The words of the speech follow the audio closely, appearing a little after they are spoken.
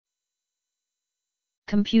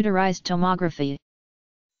Computerized tomography.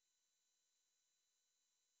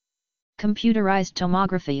 Computerized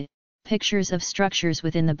tomography, pictures of structures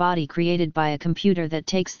within the body created by a computer that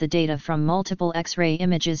takes the data from multiple X-ray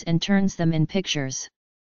images and turns them in pictures.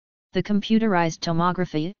 The computerized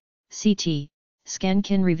tomography, CT, scan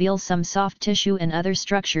can reveal some soft tissue and other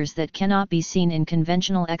structures that cannot be seen in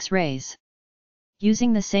conventional X-rays.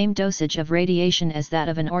 Using the same dosage of radiation as that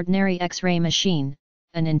of an ordinary X-ray machine,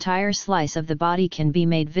 an entire slice of the body can be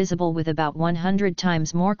made visible with about 100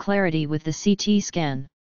 times more clarity with the CT scan.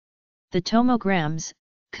 The tomograms,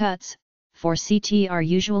 cuts, for CT are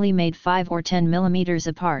usually made 5 or 10 mm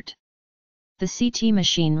apart. The CT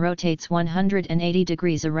machine rotates 180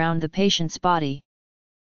 degrees around the patient's body.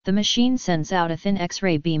 The machine sends out a thin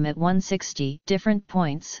X-ray beam at 160 different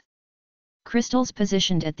points. Crystals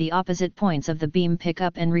positioned at the opposite points of the beam pick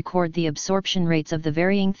up and record the absorption rates of the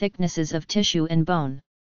varying thicknesses of tissue and bone.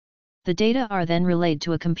 The data are then relayed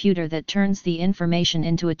to a computer that turns the information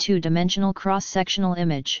into a two-dimensional cross-sectional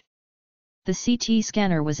image. The CT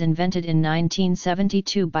scanner was invented in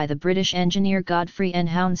 1972 by the British engineer Godfrey N.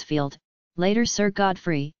 Hounsfield, later Sir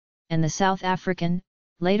Godfrey, and the South African,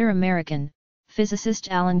 later American, physicist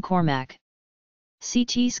Alan Cormack.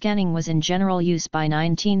 CT scanning was in general use by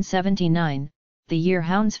 1979, the year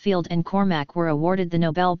Hounsfield and Cormack were awarded the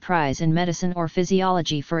Nobel Prize in Medicine or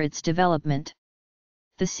Physiology for its development.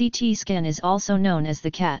 The CT scan is also known as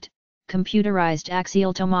the CAT, Computerized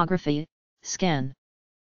Axial Tomography, scan.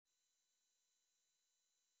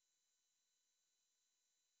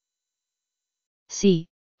 C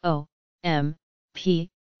O M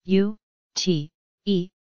P U T E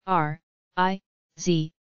R I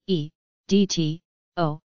Z E D T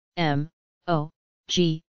O M O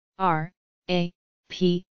G R A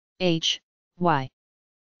P H Y.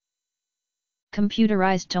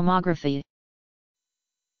 Computerized tomography.